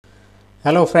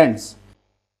Hello friends,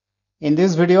 in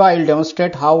this video I will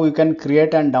demonstrate how you can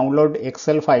create and download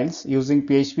Excel files using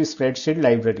PHP Spreadsheet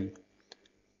library.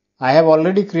 I have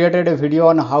already created a video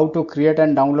on how to create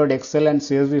and download Excel and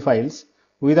CSV files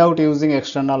without using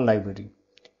external library.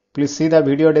 Please see the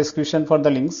video description for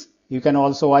the links. You can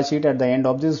also watch it at the end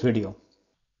of this video.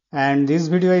 And this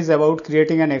video is about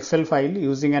creating an Excel file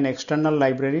using an external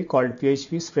library called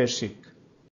PHP Spreadsheet.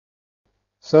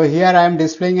 So here I am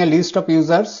displaying a list of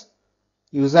users.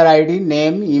 User ID,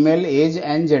 name, email, age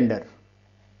and gender.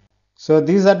 So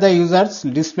these are the users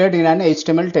displayed in an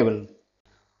HTML table.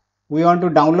 We want to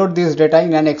download this data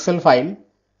in an Excel file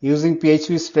using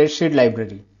PHP Spreadsheet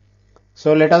library.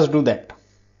 So let us do that.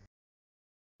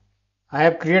 I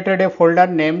have created a folder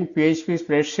named PHP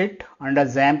Spreadsheet under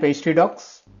XAMPP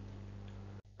htdocs.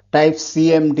 Type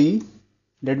cmd.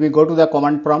 Let me go to the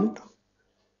command prompt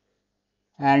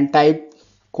and type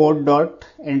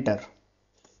code.enter.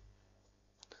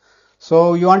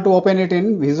 So you want to open it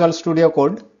in Visual Studio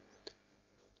Code.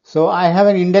 So I have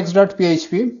an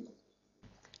index.php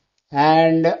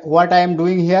and what I am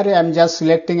doing here, I am just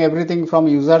selecting everything from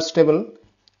users table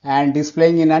and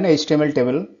displaying in an HTML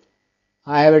table.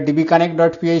 I have a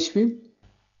dbconnect.php.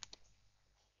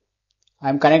 I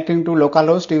am connecting to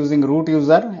localhost using root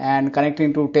user and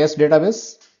connecting to test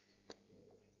database.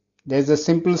 There is a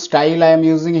simple style I am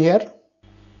using here.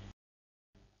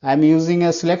 I am using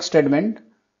a select statement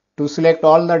to select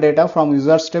all the data from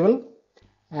users table,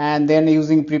 and then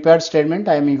using prepared statement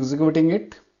I am executing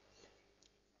it,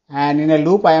 and in a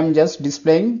loop I am just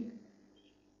displaying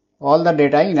all the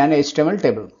data in an HTML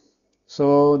table.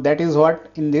 So that is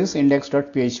what in this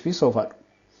index.php so far.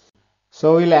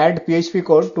 So we'll add PHP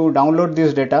code to download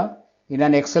this data in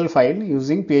an Excel file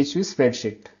using PHP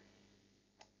spreadsheet.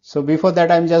 So before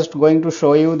that I am just going to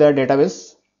show you the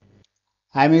database.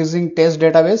 I am using test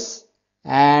database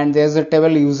and there is a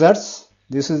table users.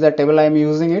 This is the table I am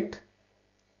using it.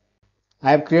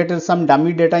 I have created some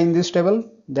dummy data in this table.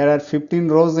 There are 15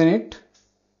 rows in it.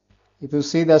 If you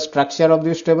see the structure of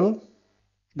this table,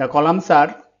 the columns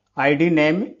are ID,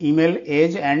 name, email,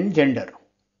 age and gender.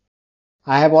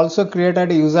 I have also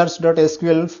created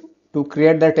users.sql to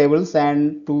create the tables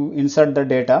and to insert the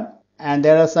data, and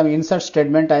there are some insert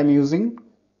statement I am using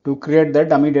to create the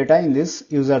dummy data in this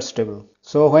users table.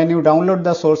 So when you download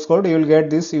the source code, you will get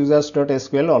this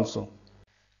users.sql also.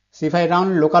 So if I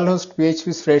run localhost PHP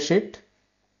spreadsheet,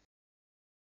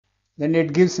 then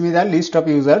it gives me the list of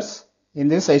users in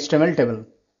this HTML table.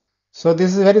 So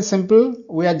this is very simple.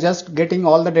 We are just getting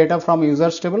all the data from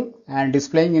users table and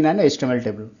displaying in an HTML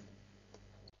table.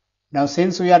 Now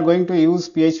since we are going to use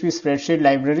PHP spreadsheet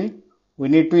library, we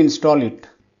need to install it.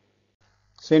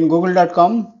 So in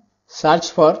google.com,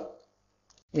 search for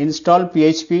install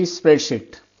PHP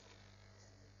spreadsheet.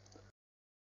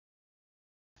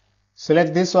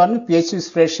 Select this one, PHP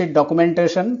spreadsheet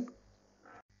documentation.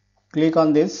 Click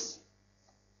on this.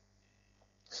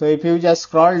 So if you just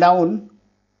scroll down,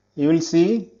 you will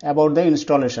see about the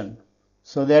installation.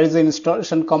 So there is an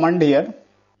installation command here.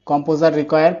 Composer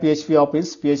require PHP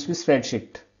Office PHP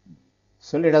spreadsheet.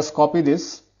 So let us copy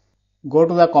this. Go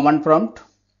to the command prompt.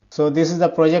 So this is the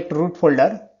project root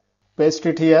folder. Paste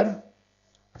it here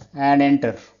and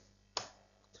enter.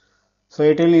 So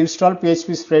it will install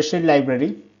PHP spreadsheet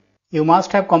library. You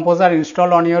must have Composer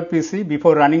installed on your PC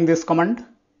before running this command.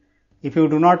 If you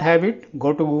do not have it,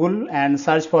 go to Google and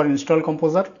search for install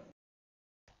Composer.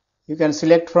 You can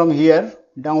select from here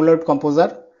download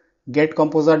Composer,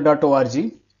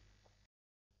 getcomposer.org.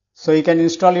 So you can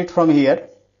install it from here.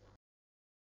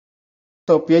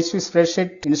 So PHP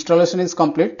spreadsheet installation is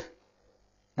complete.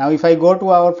 Now if I go to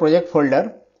our project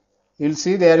folder, you will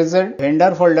see there is a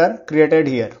vendor folder created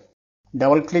here.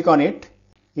 Double click on it.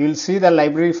 You will see the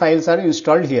library files are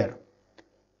installed here.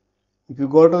 If you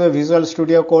go to the Visual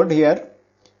Studio Code here,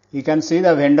 you can see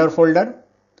the vendor folder,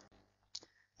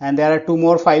 and there are two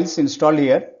more files installed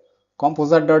here,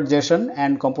 composer.json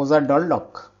and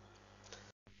composer.doc.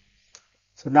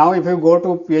 So now if you go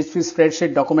to PHP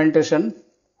spreadsheet documentation,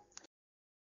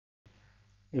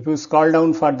 if you scroll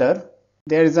down further,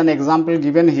 there is an example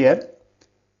given here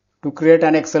to create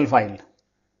an Excel file.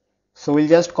 So we'll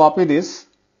just copy this,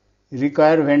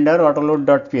 require vendor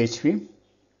autoload.php,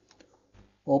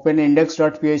 open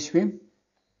index.php,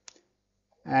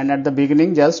 and at the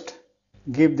beginning just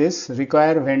give this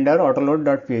require vendor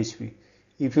autoload.php.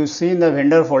 If you see in the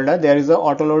vendor folder, there is a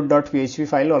autoload.php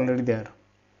file already there.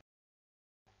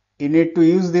 You need to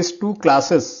use these two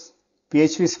classes,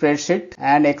 PHP spreadsheet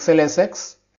and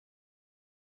Xlsx.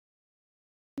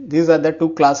 These are the two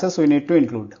classes we need to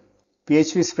include,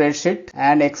 PHP spreadsheet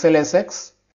and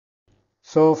Xlsx.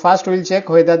 So first we will check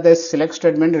whether the select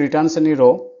statement returns any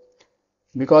row,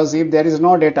 because if there is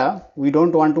no data, we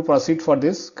don't want to proceed for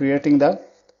this creating the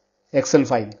Excel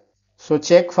file. So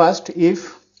check first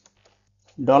if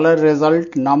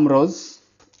 $result num rows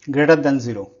greater than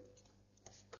 0.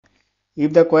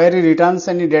 If the query returns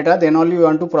any data, then only we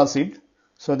want to proceed.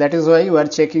 So that is why we are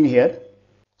checking here.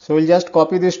 So we'll just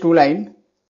copy this two line.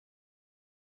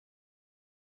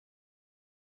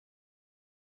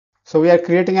 So we are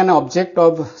creating an object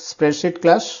of spreadsheet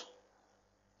class.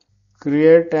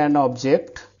 Create an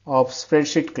object of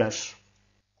spreadsheet class.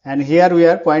 And here we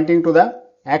are pointing to the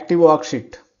active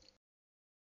worksheet.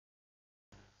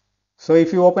 So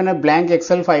if you open a blank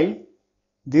Excel file,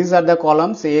 these are the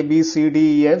columns A, B, C,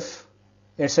 D, E, F,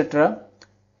 etc.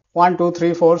 1, 2,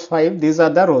 3, 4, 5, these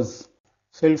are the rows.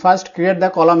 So we'll first create the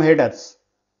column headers.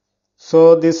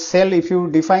 So this cell, if you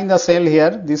define the cell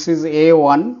here, this is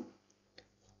A1,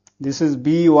 this is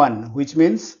B1, which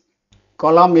means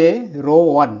column A, row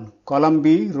 1, column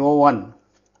B, row 1.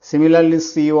 Similarly,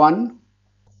 C1,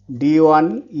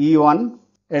 D1, E1,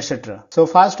 etc. So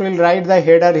first we'll write the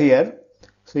header here.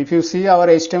 So if you see our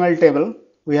HTML table,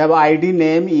 we have ID,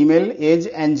 name, email, age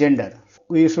and gender.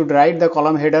 We should write the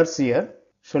column headers here.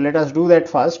 So let us do that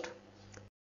first.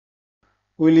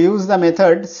 We'll use the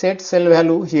method set cell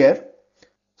value here.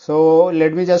 So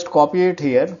let me just copy it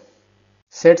here.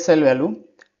 Set cell value.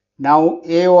 Now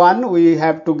A1 we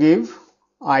have to give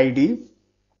ID.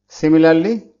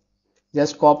 Similarly,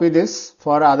 just copy this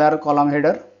for other column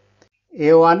header.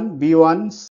 A1,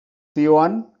 B1,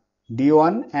 C1,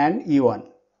 D1 and E1.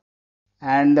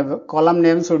 And the column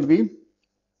name should be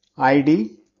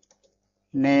ID,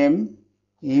 name,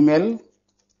 email,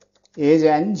 age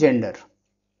and gender.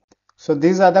 So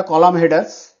these are the column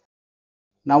headers.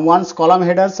 Now once column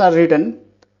headers are written,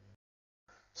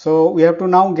 so we have to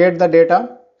now get the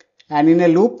data, and in a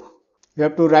loop we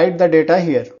have to write the data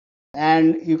here.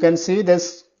 And you can see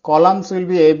this columns will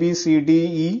be A, B, C, D,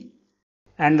 E,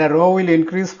 and the row will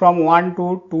increase from 1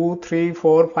 to 2, 3,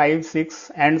 4, 5,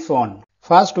 6 and so on.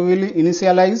 First we will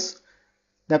initialize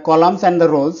the columns and the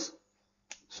rows.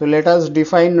 So let us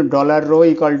define $row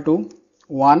equal to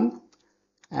 1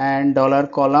 and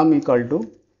 $column equal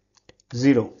to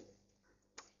 0.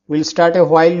 We'll start a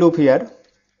while loop here,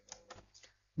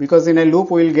 because in a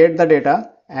loop we will get the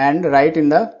data and write in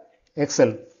the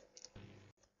Excel.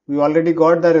 We already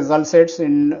got the result sets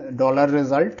in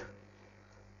 $result.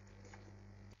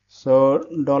 So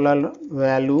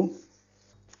 $value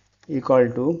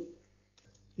equal to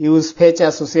use fetch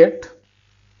associate.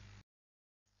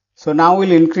 So now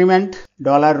we'll increment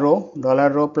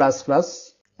 $row plus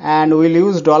plus, and we'll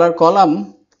use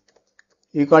 $column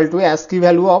equal to ASCII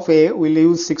value of A, we'll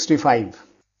use 65.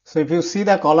 So if you see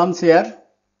the columns here,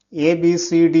 A, B,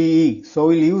 C, D, E. So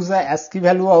we'll use the ASCII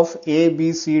value of A,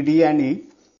 B, C, D and E.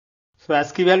 So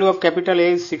ASCII value of capital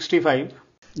A is 65.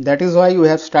 That is why we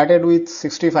have started with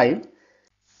 65.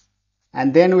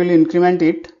 And then we'll increment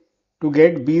it to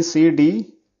get B, C,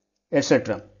 D,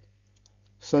 etc.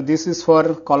 So this is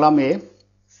for column A.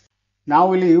 Now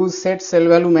we'll use set cell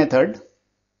value method.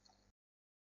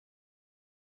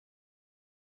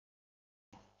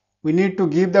 We need to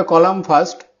give the column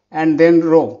first and then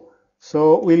row.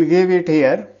 So we'll give it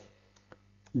here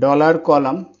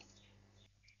 $column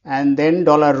and then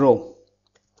 $row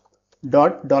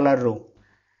dot $row.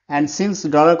 And since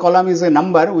 $column is a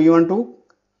number, we want to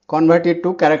convert it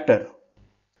to character.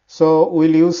 So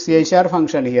we'll use chr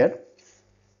function here.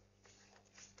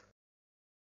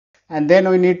 And then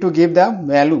we need to give the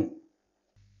value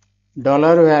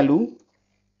 $value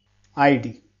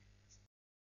ID.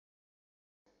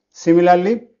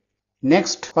 Similarly,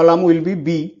 next column will be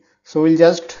B. So we'll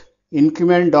just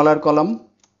increment $column.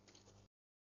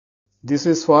 This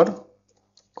is for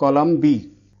column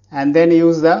B. And then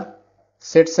use the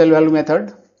set cell value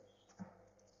method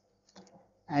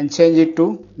and change it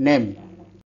to name.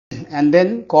 And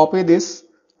then copy this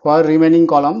for remaining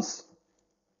columns.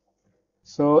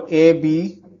 So A,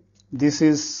 B, this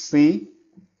is C,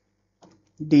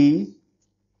 D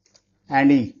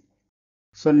and E.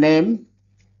 So name,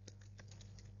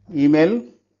 email,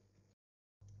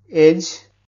 age,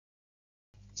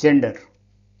 gender.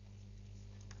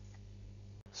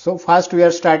 So first we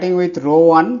are starting with row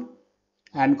 1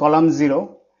 and column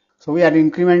 0. So we are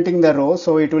incrementing the row,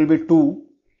 so it will be 2.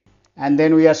 And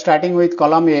then we are starting with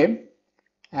column A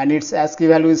and its ASCII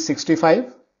value is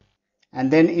 65. And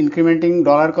then incrementing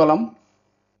 $column,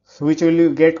 so which will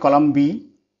you get column B.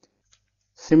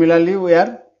 Similarly, we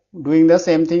are doing the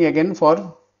same thing again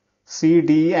for C,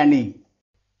 D and E.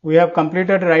 We have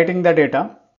completed writing the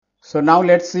data. So now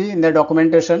let's see in the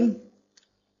documentation.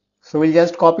 So we'll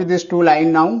just copy these two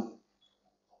lines now,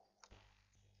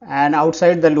 and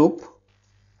outside the loop,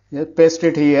 just paste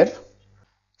it here.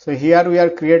 So here we are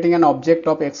creating an object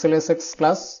of Xlsx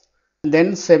class,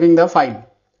 then saving the file.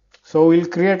 So we'll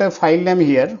create a file name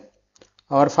here.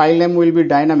 Our file name will be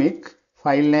dynamic.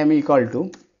 File name equal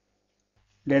to,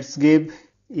 let's give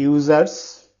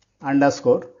users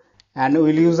underscore, and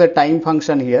we'll use a time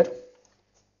function here,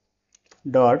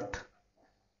 dot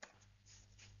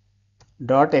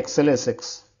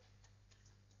Xlsx.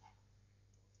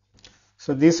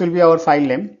 So this will be our file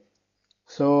name.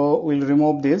 So we'll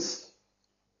remove this.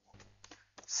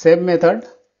 Save method.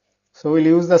 So we'll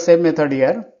use the save method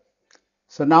here.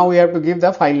 So now we have to give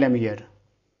the file name here.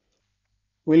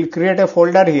 We'll create a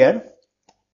folder here.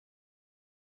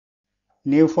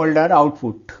 New folder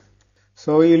output.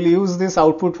 So we'll use this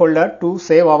output folder to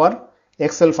save our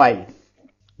Excel file.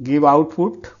 Give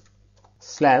output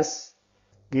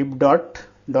 / give dot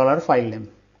 $file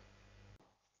name.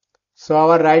 So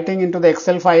our writing into the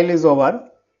Excel file is over.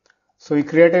 So we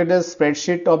created a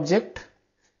spreadsheet object,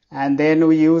 and then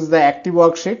we use the active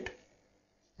worksheet,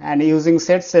 and using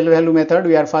set cell value method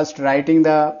we are first writing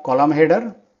the column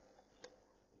header,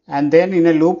 and then in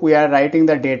a loop we are writing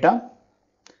the data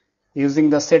using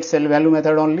the set cell value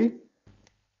method only,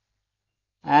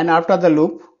 and after the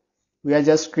loop we are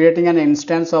just creating an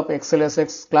instance of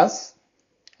Xlsx class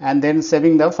and then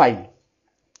saving the file.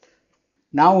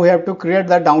 Now we have to create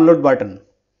the download button.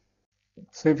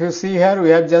 So if you see here, we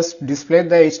have just displayed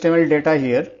the HTML data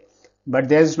here, but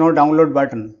there is no download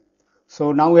button.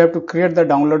 So now we have to create the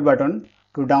download button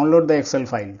to download the Excel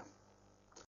file.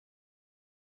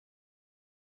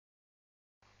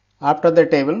 After the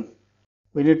table,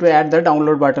 we need to add the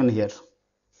download button here.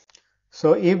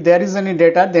 So if there is any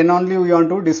data, then only we want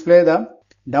to display the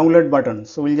download button.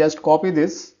 So we'll just copy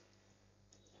this.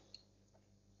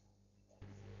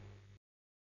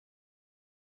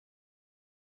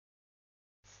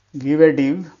 Give a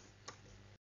div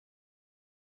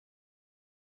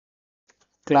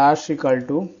class equal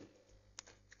to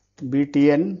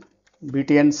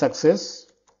btn success.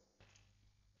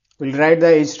 We'll write the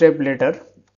href later.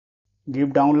 Give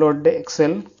download the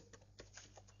Excel.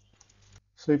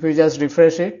 So if you just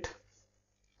refresh it,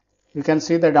 you can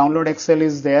see the download Excel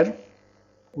is there.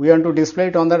 We want to display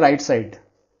it on the right side.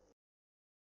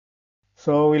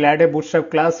 So we'll add a bootstrap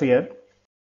class here,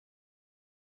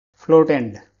 float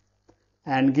end,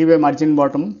 and give a margin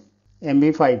bottom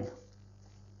MB5.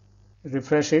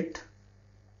 Refresh it.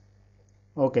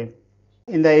 Okay.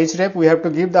 In the href we have to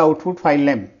give the output file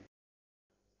name.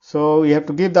 So we have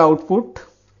to give the output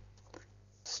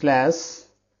 /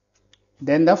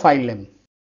 then the file name,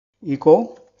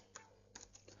 echo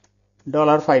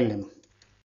 $file name.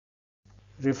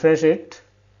 Refresh it.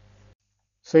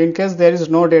 So in case there is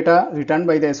no data returned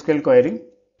by the SQL query,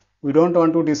 we don't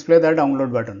want to display the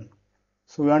download button.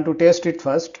 So we want to test it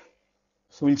first.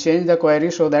 So we'll change the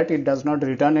query so that it does not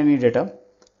return any data.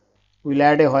 We'll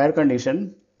add a where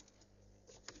condition,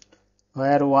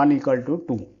 where 1 equal to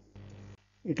 2.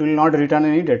 It will not return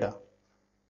any data.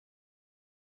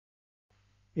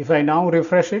 If I now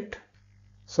refresh it,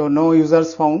 so no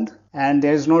users found and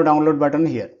there is no download button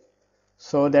here.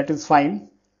 So that is fine.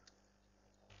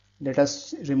 Let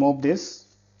us remove this,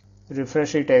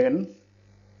 refresh it again.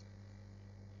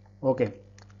 Okay,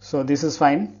 so this is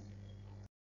fine.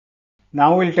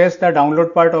 Now we'll test the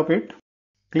download part of it.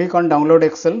 Click on download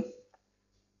Excel.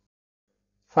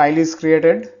 File is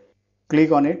created.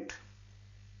 Click on it.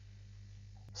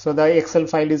 So the Excel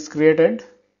file is created.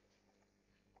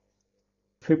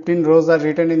 15 rows are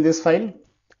written in this file,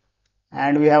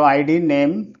 and we have ID,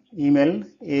 name, email,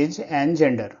 age and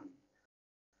gender.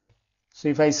 So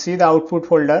if I see the output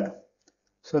folder,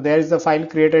 so there is the file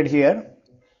created here.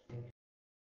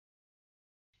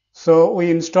 So we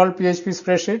installed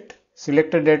PhpSpreadsheet,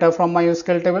 selected data from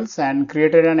MySQL tables and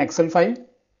created an Excel file,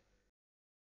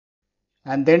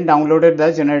 and then downloaded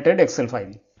the generated Excel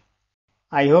file.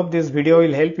 I hope this video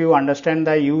will help you understand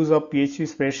the use of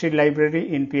PhpSpreadsheet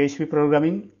library in PHP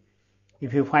programming.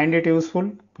 If you find it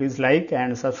useful, please like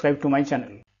and subscribe to my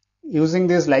channel. Using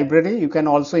this library, you can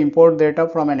also import data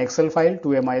from an Excel file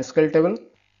to a MySQL table.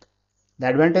 The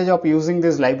advantage of using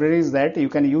this library is that you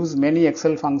can use many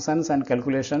Excel functions and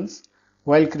calculations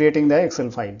while creating the Excel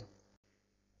file.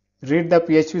 Read the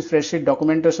PhpSpreadsheet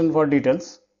documentation for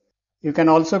details. You can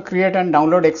also create and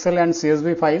download Excel and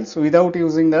CSV files without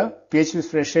using the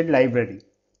PhpSpreadsheet library.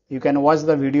 You can watch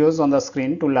the videos on the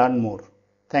screen to learn more.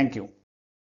 Thank you.